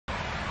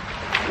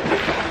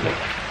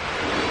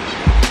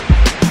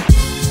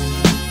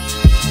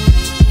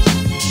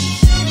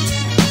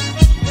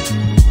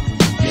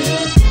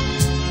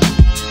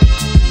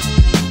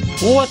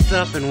What's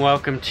up and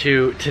welcome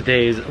to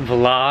today's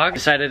vlog.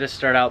 Decided to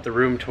start out the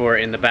room tour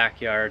in the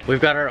backyard.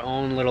 We've got our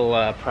own little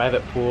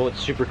private pool.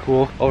 It's super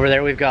cool. Over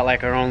there we've got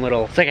like our own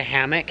little, it's like a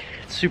hammock.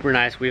 It's super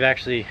nice. We've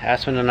actually,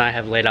 Aspyn and I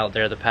have laid out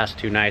there the past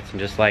 2 nights and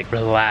just like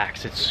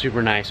relax. It's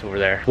super nice over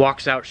there.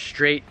 Walks out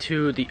straight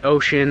to the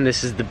ocean.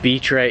 This is the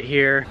beach right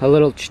here. A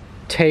little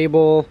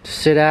table to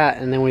sit at,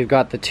 and then we've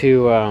got the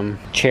 2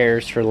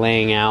 chairs for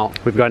laying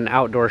out. We've got an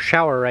outdoor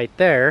shower right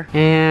there,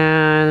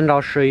 and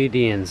I'll show you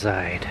the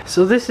inside.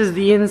 So this is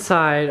the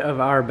inside of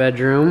our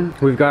bedroom.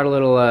 We've got a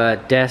little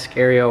desk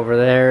area over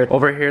there.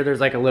 Over here there's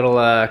like a little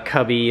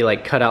cubby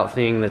like cutout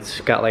thing that's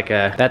got like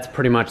a, that's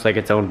pretty much like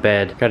its own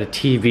bed. Got a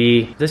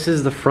TV. This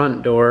is the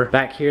front door.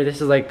 Back here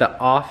this is like the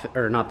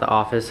not the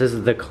office, this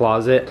is the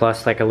closet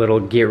plus like a little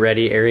get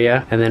ready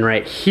area. And then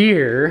right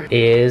here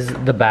is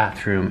the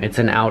bathroom. It's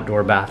an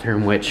outdoor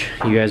bathroom, which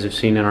you guys have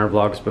seen in our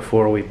vlogs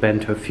before. We've been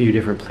to a few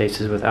different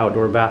places with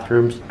outdoor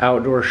bathrooms.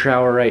 Outdoor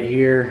shower right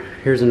here.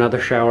 Here's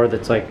another shower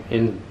that's like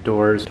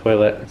indoors.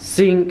 Toilet,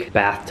 sink,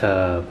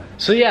 bathtub.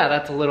 So yeah,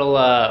 that's a little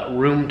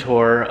room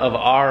tour of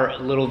our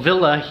little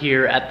villa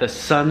here at the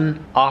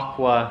Sun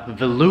Aqua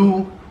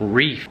Villu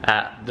Reef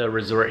at the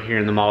resort here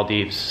in the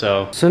Maldives.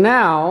 So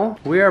now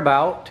we are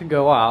about to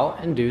go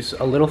out and do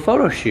a little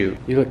photo shoot.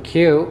 You look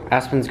cute.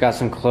 Aspyn's got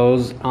some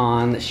clothes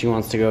on that she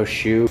wants to go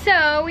shoot.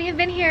 So we have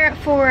been here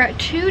for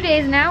 2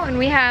 days now and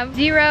we have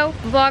 0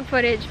 vlog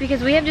footage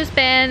because we have just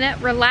been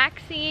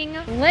relaxing,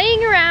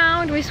 laying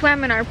around. We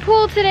swam in our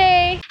pool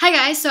today. Hi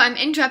guys, so I'm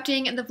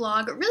interrupting the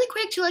vlog really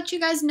quick to let you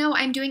guys know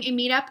I'm doing a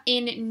meetup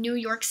in New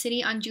York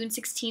City on June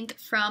 16th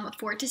from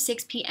 4 to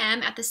 6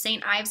 p.m. at the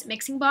St. Ives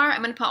Mixing Bar.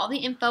 I'm going to put all the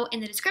info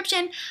in the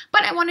description,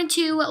 but I wanted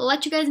to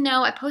let you guys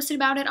know. I posted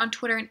about it on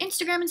Twitter and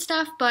Instagram and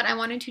stuff, but I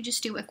wanted to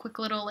just do a quick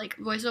little like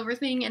voiceover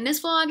thing in this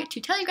vlog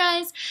to tell you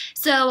guys.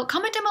 So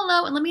comment down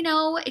below and let me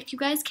know if you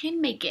guys can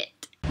make it.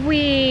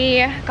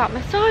 We got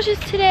massages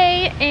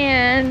today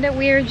and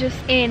we're just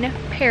in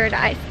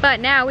paradise. But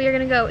now we are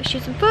gonna go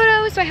shoot some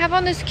photos. So I have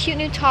on this cute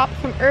new top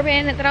from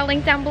Urban that I'll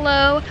link down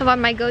below. I have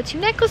on my go-to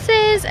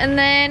necklaces and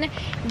then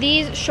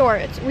these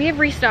shorts. We have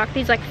restocked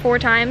these like 4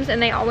 times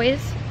and they always,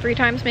 3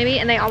 times maybe,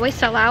 and they always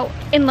sell out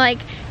in like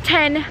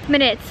 10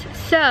 minutes.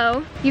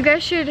 So you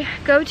guys should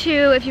go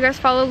to, if you guys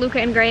follow Luca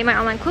and Gray, my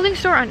online clothing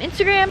store on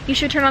Instagram, you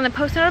should turn on the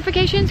post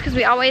notifications because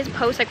we always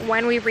post like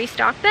when we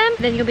restock them.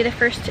 Then you'll be the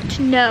first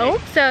to know.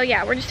 So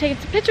yeah, we're just taking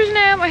some pictures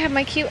now. I have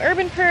my cute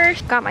Urban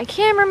purse. Got my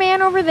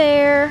cameraman over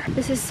there.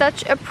 This is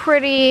such a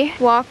pretty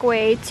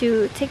walkway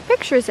to take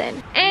pictures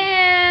in.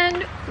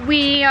 And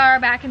we are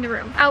back in the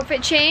room.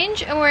 Outfit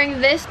change. I'm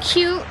wearing this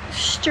cute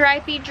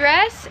stripy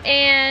dress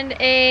and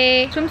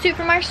a swimsuit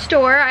from our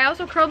store. I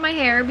also curled my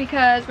hair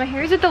because my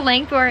hair is at the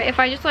length where if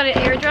I just let it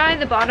air dry,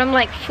 the bottom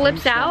like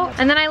flips out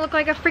and then I look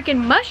like a freaking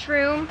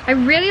mushroom. I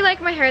really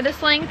like my hair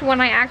this length when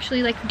I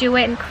actually like do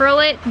it and curl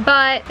it,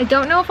 but I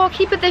don't know if I'll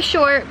keep it this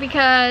short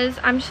because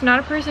I'm just not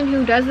a person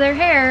who does their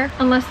hair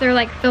unless they're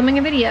like filming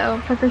a video.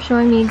 Tucker's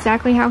showing me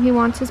exactly how he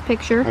wants his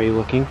picture. Are you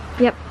looking?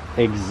 Yep.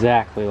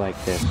 Exactly like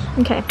this.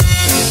 Okay.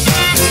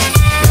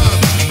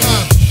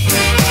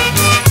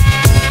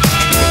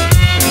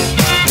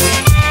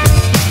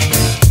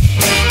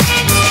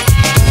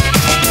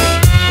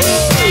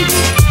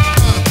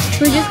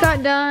 We just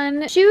got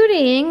done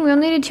shooting. We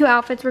only did 2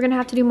 outfits. We're gonna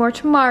have to do more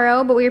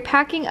tomorrow, but we are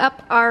packing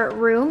up our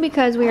room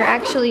because we are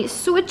actually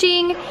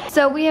switching.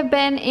 So we have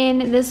been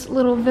in this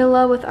little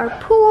villa with our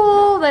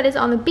pool that is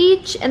on the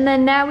beach, and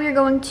then now we are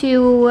going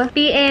to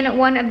be in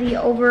one of the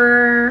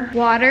over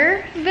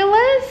water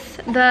villas,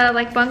 the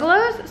like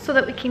bungalows, so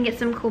that we can get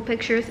some cool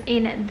pictures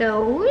in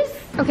those.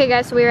 Okay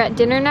guys, so we're at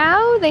dinner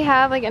now. They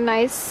have like a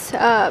nice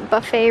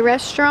buffet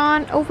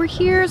restaurant over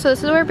here. So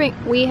this is where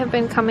we have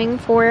been coming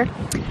for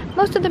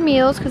most of the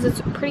meals because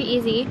it's pretty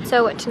easy.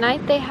 So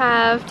tonight they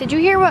have, did you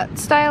hear what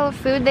style of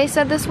food they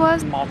said this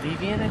was?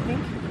 Maldivian, I think.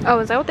 Oh,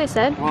 is that what they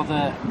said? Well,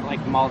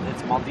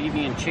 it's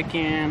Maldivian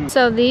chicken.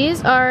 So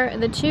these are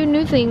the 2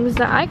 new things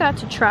that I got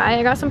to try.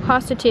 I got some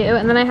pasta too,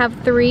 and then I have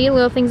 3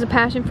 little things of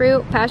passion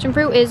fruit. Passion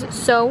fruit is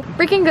so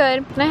freaking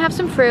good. And I have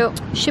some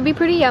fruit. Should be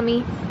pretty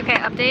yummy. Okay,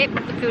 update.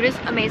 The food is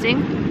amazing.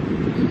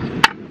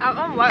 I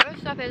don't know what this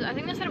stuff is. I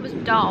think they said it was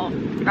dal,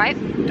 right?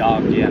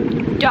 Dog, yeah.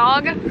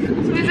 Dog?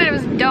 Somebody said it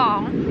was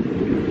dal,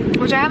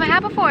 which I haven't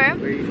had before. Are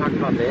you talking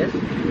about this?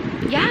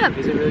 Yeah.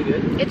 Is it really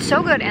good? It's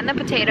so good, and the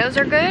potatoes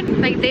are good.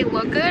 Like, they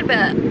look good,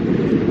 but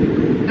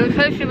it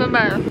tastes even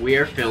better. We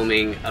are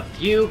filming a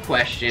few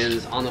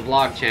questions on the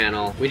vlog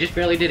channel. We just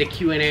barely did a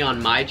Q&A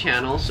on my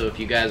channel, so if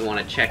you guys want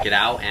to check it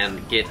out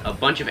and get a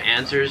bunch of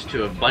answers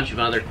to a bunch of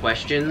other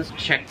questions,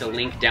 check the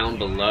link down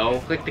below.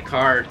 Click the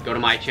card, go to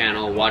my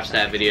channel, watch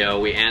that video.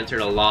 We answered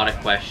a lot of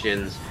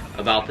questions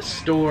about the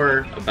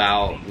store,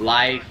 about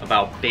life,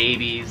 about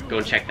babies. Go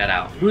and check that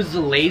out. Who's the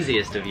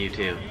laziest of you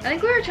 2? I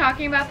think we were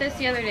talking about this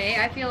the other day.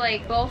 I feel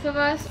like both of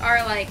us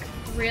are like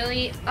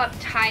really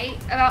uptight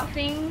about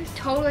things,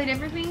 totally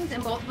different things,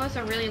 and both of us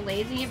are really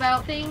lazy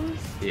about things.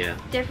 Yeah.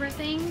 Different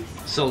things.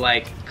 So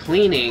like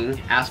cleaning,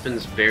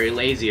 Aspyn's very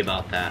lazy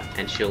about that,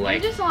 and she'll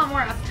like. You're just a lot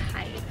more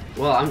uptight.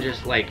 Well, I'm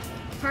just like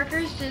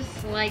Parker's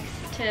just likes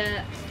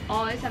to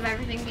always have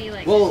everything be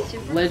like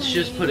super let's clean.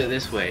 just put it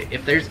this way.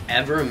 If there's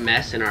ever a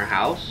mess in our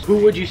house,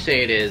 who would you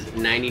say it is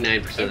 99%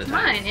 of the time? It's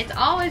mine. It's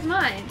always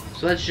mine.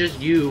 So that's just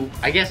you,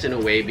 I guess in a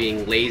way,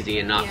 being lazy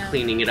and not Yeah.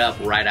 cleaning it up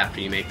right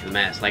after you make the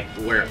mess. Like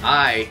where if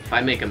I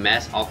make a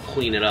mess, I'll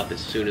clean it up as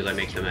soon as I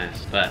make the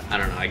mess. But I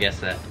don't know, I guess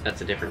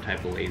that's a different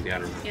type of lazy, I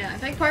don't know. Yeah, I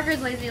think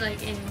Parker's lazy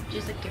like in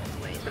just like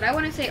different ways. But I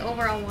wouldn't say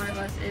overall one of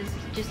us is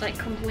just like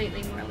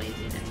completely more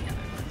lazy than the other.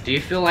 Do you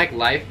feel like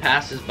life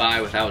passes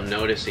by without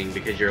noticing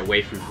because you're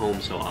away from home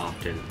so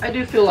often? I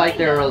do feel like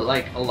there are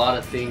like a lot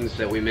of things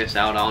that we miss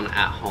out on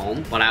at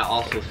home, but I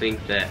also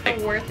think that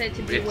It's worth it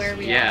to be where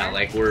we are. Yeah,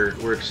 like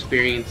we're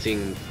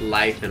experiencing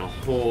life in a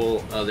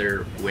whole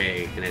other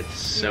way, and it's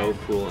so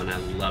cool, and I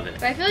love it.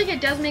 But I feel like it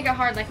does make it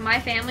hard. Like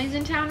my family's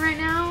in town right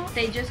now.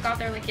 They just got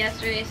there like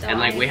yesterday, so And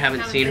like we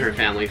haven't seen her visited.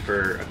 family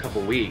for a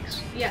couple weeks.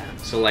 Yeah.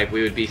 So like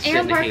we would be sitting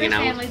And and hanging Parker's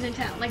out. family's in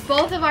town. Like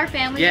both of our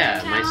families are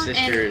in town. my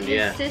sister and his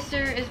yeah.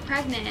 sister is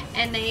pregnant,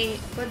 and they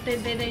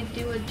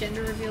do a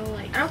gender reveal.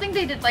 Like I don't think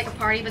they did like a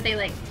party, but they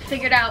like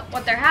figured out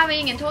what they're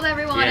having and told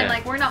everyone. Yeah. And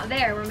like we're not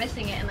there, we're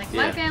missing it. And like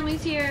Yeah. my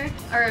family's here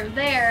or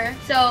there,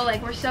 so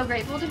like we're so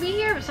grateful to be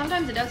here. But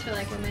sometimes it does feel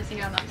like we're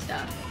missing out on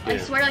stuff. I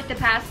Yeah. swear, like the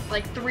past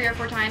like 3 or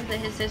 4 times that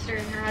his sister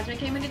and her husband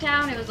came into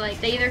town, it was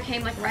like they either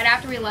came like right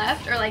after we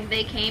left, or like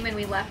they came and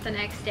we left the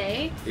next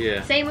day.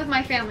 Yeah. Same with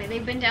my family.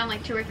 They've been down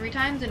like 2 or 3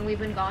 times, and we've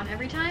been gone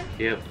every time.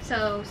 Yep.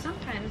 So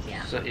sometimes,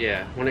 yeah. So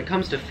yeah, when it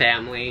comes to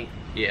family,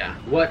 yeah.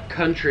 What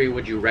country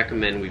would you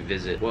recommend we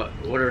visit? What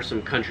are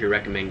some country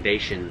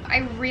recommendations?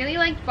 I really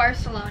liked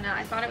Barcelona.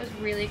 I thought it was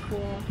really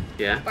cool.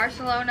 Yeah.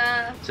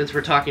 Barcelona. Since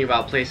we're talking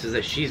about places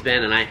that she's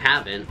been and I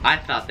haven't, I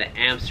thought that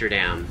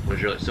Amsterdam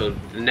was really, so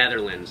the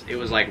Netherlands, it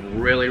was like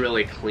really,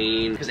 really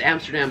clean. Because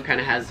Amsterdam kind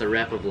of has the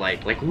rep of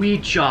like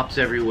weed shops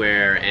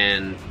everywhere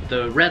and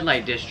the red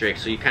light district,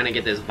 so you kind of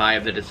get this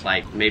vibe that it's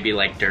like maybe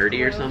like dirty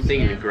Gross, or something,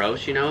 yeah. and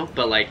gross, you know?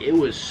 But like it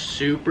was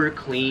super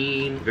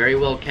clean, very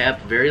well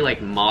kept, very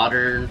like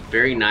modern,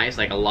 very nice,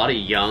 like a lot of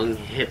young,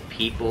 hip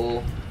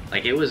people.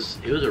 Like it was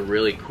a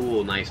really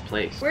cool, nice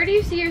place. Where do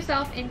you see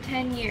yourself in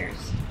 10 years?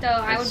 So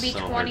I would be so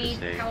hard to 20.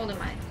 say. How old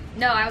am I?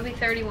 No, I would be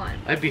 31.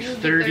 I'd be You would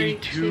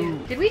 32.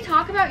 Did we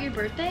talk about your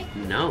birthday?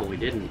 No, we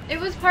didn't. It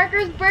was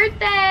Parker's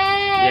birthday!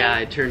 Yeah,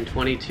 I turned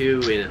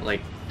 22 in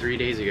like 3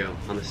 days ago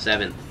on the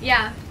 7th.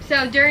 Yeah.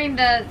 So during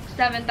the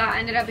 7th, that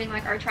ended up being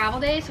like our travel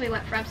day. So we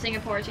went from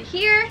Singapore to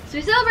here. So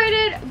we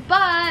celebrated,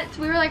 but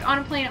we were like on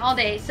a plane all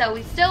day. So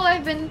we still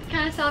have been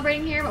kind of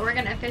celebrating here, but we're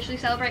gonna officially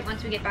celebrate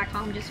once we get back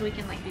home, just so we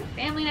can like be with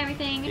family and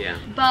everything. Yeah.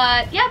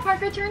 But yeah,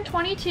 Parker turned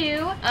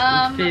 22.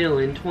 I'm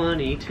feeling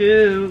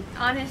 22.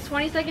 On his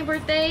 22nd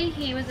birthday,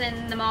 he was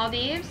in the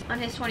Maldives. On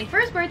his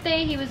 21st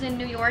birthday, he was in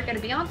New York at a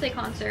Beyonce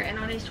concert. And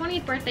on his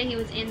 20th birthday, he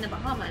was in the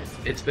Bahamas.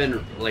 It's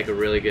been like a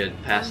really good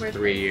past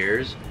 3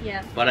 years.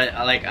 Yeah. But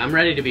I'm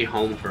ready to be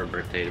home for a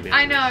birthday, to be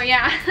honest. I know,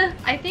 yeah.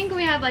 I think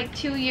we had like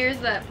 2 years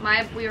that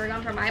we were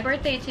gone for my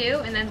birthday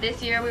too, and then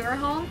this year we were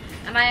home,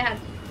 and I had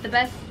the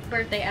best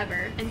birthday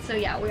ever. And so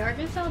yeah, we are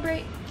gonna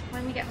celebrate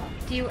when we get home.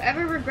 Do you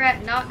ever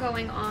regret not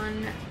going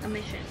on a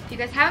mission? If you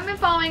guys haven't been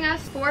following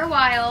us for a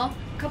while,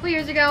 a couple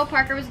years ago,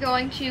 Parker was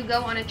going to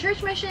go on a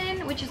church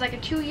mission, which is like a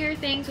 2-year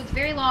thing, so it's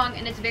very long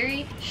and it's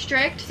very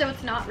strict, so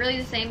it's not really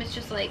the same. It's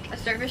just like a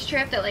service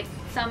trip that like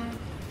some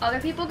other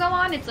people go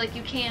on. It's like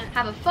you can't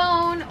have a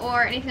phone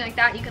or anything like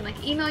that. You can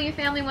like email your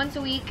family once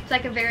a week. It's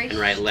like a very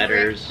write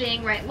letters.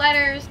 thing, write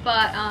letters,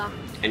 but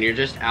And you're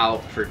just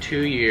out for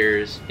 2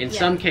 years. In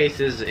some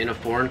cases in a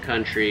foreign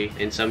country.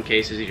 In some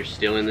cases you're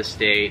still in the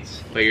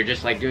States. But you're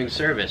just like doing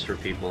service for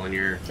people, and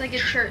you're... it's like a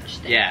church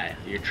thing. Yeah,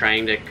 you're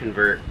trying to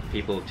convert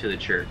people to the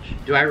church.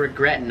 Do I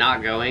regret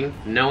not going?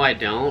 No, I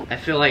don't. I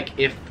feel like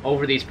if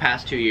over these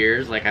past 2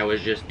 years, like I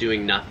was just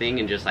doing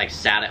nothing and just like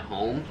sat at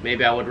home,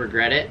 maybe I would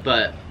regret it.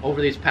 But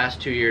over these past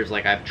 2 years,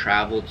 like I've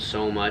traveled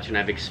so much and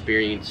I've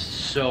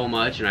experienced so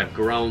much and I've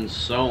grown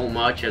so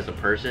much as a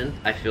person.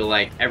 I feel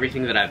like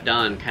everything that I've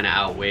done kind of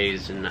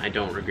outweighs, and I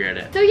don't regret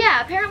it. So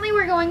yeah, apparently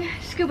we're going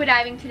scuba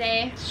diving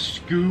today.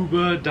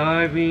 Scuba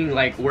diving,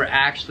 like we're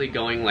actually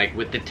going like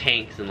with the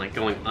tanks and like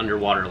going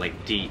underwater,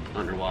 like deep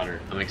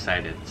underwater. I'm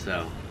excited,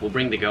 so we'll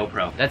bring the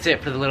GoPro. That's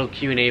it for the little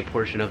Q&A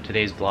portion of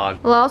today's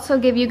vlog. We'll also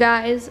give you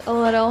guys a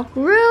little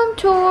room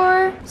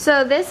tour.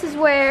 So this is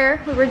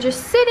where we were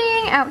just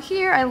sitting out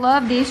here. I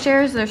love these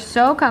chairs, they're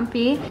so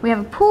comfy. We have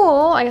a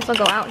pool. I guess I'll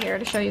go out here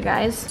to show you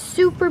guys.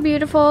 Super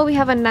beautiful. We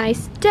have a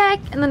nice deck,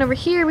 and then over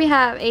here we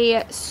have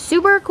a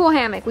super cool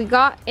hammock. We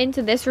got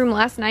into this room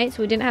last night,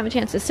 so we didn't have a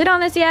chance to sit on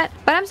this yet,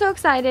 but I'm so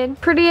excited.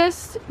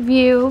 Prettiest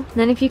view. And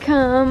then if you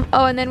come,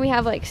 oh, and then we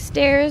have like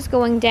stairs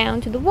going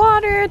down to the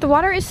water. The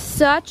water is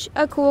such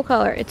a cool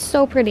color. It's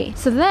so pretty.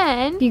 So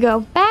then you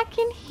go back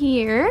in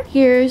here.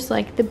 Here's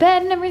like the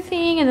bed and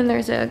everything, and then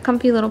there's a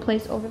comfy little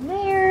place over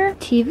there. door,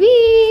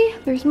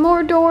 TV, there's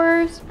more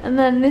doors, and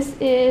then this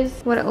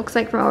is what it looks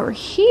like from over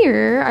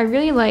here. I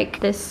really like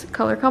this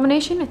color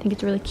combination. I think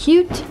it's really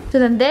cute. So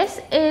then this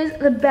is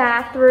the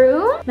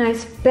bathroom.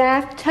 Nice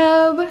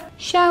bathtub,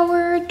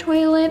 shower,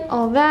 toilet,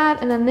 all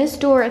that. And then this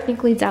door I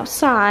think leads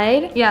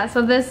outside. Yeah,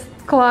 so this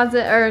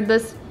closet or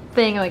this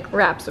thing like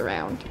wraps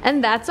around.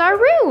 And that's our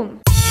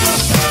room.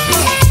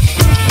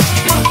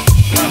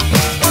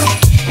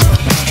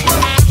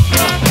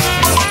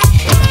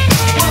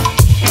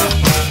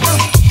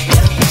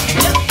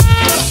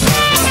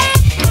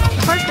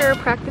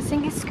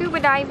 Practicing his scuba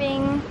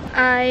diving.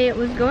 I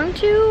was going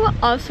to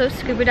also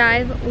scuba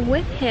dive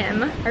with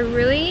him. I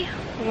really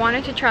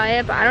wanted to try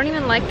it, but I don't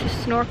even like to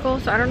snorkel,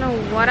 so I don't know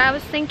what I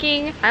was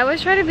thinking. I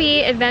always try to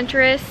be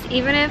adventurous,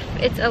 even if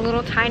it's a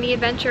little tiny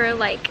adventure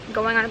like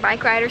going on a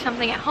bike ride or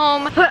something at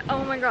home. But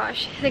oh my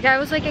gosh, the guy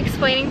was like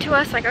explaining to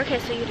us like, okay,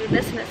 so you do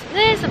this and this and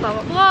this and blah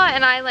blah blah,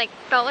 and I like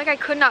felt like I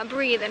could not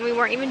breathe, and we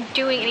weren't even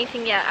doing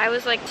anything yet. I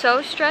was like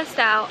so stressed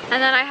out,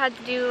 and then I had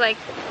to do like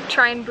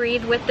try and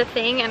breathe with the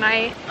thing, and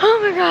oh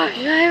my gosh,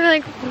 I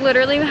like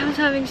literally was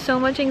having so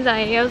much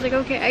anxiety. I was like,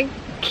 okay, I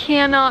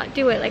cannot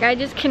do it. Like I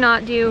just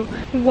cannot do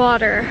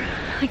water.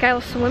 Like I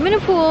will swim in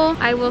a pool,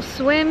 I will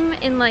swim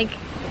in like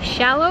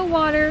shallow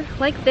water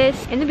like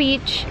this in the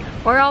beach,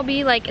 or I'll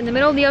be like in the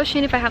middle of the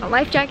ocean if I have a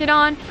life jacket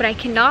on, but I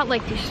cannot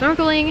like do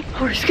snorkeling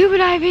or scuba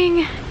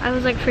diving. I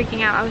was like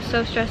freaking out. I was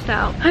so stressed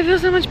out. I feel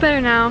so much better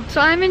now.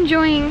 So I'm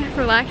enjoying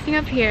relaxing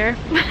up here.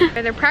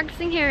 They're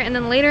practicing here, and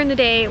then later in the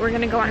day we're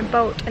gonna go on a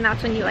boat, and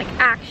that's when you like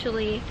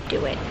actually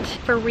do it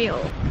for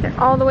real. They're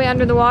all the way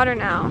under the water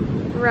now,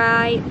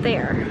 right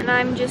there. And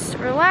I'm just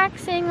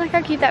relaxing. Look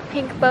how cute that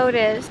pink boat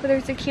is. But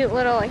there's a cute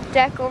little like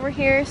deck over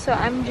here, so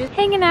I'm just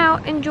hanging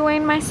out,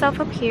 enjoying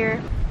myself up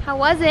here. How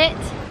was it?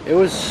 It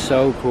was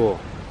so cool.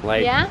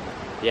 Like,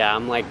 yeah,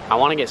 I'm like, I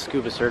want to get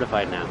scuba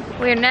certified now.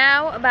 We're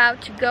now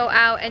about to go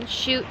out and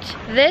shoot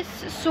this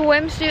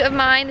swimsuit of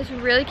mine, this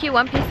really cute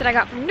one piece that I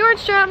got from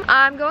Nordstrom.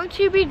 I'm going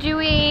to be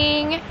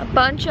doing a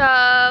bunch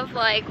of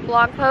like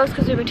blog posts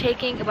because we've been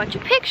taking a bunch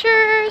of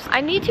pictures.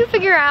 I need to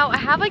figure out, I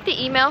have like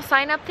the email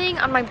sign up thing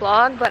on my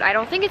blog, but I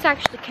don't think it's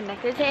actually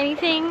connected to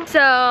anything.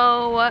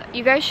 So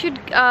you guys should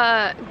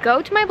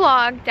go to my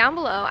blog down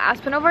below,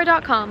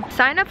 aspenovard.com,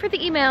 sign up for the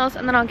emails,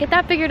 and then I'll get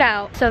that figured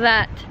out so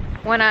that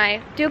when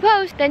I do a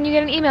post, then you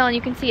get an email and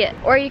you can see it.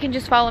 Or you can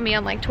just follow me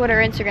on like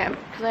Twitter or Instagram,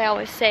 because I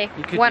always say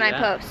when I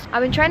post.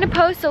 I've been trying to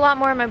post a lot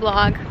more on my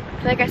blog.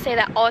 I feel like I say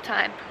that all the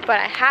time, but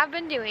I have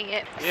been doing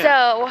it.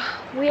 Yeah.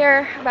 So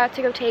we're about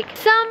to go take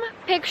some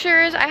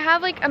pictures. I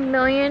have like a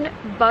million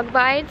bug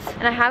bites,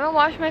 and I haven't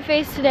washed my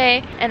face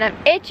today, and I'm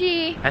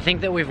itchy. I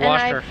think that we've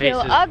washed our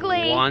faces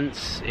ugly.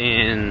 Once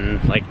in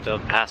like the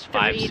past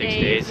 5-6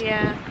 days.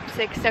 Yeah,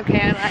 6,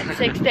 okay, I lied,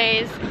 6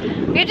 days.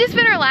 We've just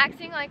been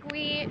relaxing, like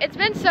it's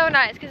been so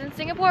nice, because in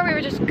Singapore we were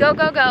just go,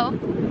 go, go.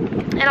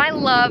 And I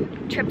love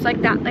trips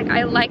like that. Like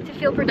I like to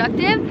feel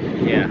productive.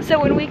 Yeah. So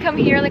when we come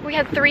here, like we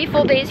had 3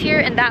 full days here,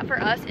 and that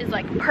for us is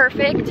like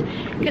perfect.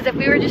 Because if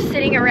we were just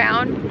sitting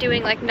around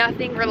doing like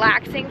nothing,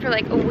 relaxing for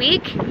like a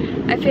week,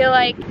 I feel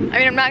like, I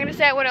mean, I'm not gonna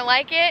say I wouldn't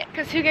like it,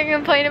 because who can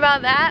complain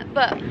about that?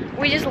 But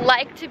we just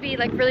like to be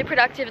like really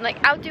productive and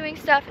like out doing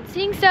stuff and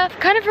seeing stuff.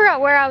 Kind of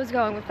forgot where I was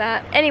going with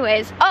that.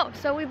 Anyways, oh,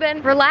 so we've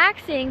been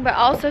relaxing, but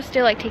also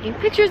still like taking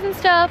pictures and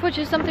stuff, which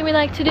is something we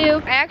like to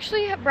do. I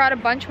actually have brought a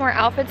bunch more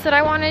outfits that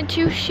I wanted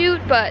to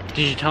shoot, but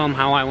did you tell them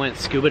how I went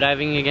scuba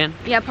diving again?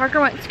 Yeah, Parker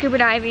went scuba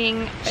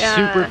diving.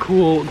 Super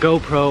cool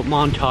GoPro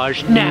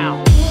montage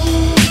now.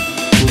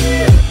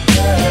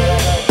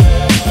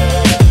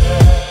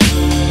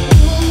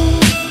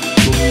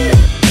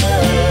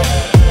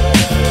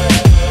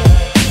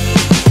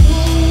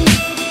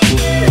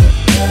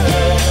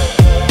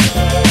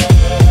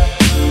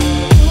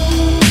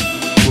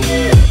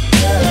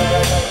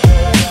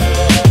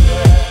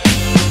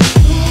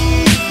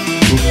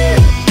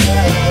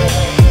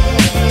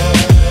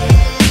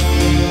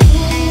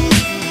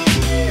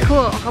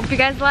 Hope you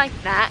guys like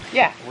that.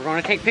 Yeah, we're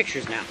going to take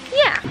pictures now.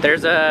 Yeah.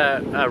 There's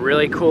a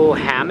really cool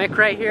hammock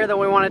right here that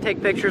we want to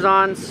take pictures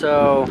on,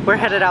 so we're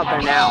headed out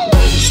there now.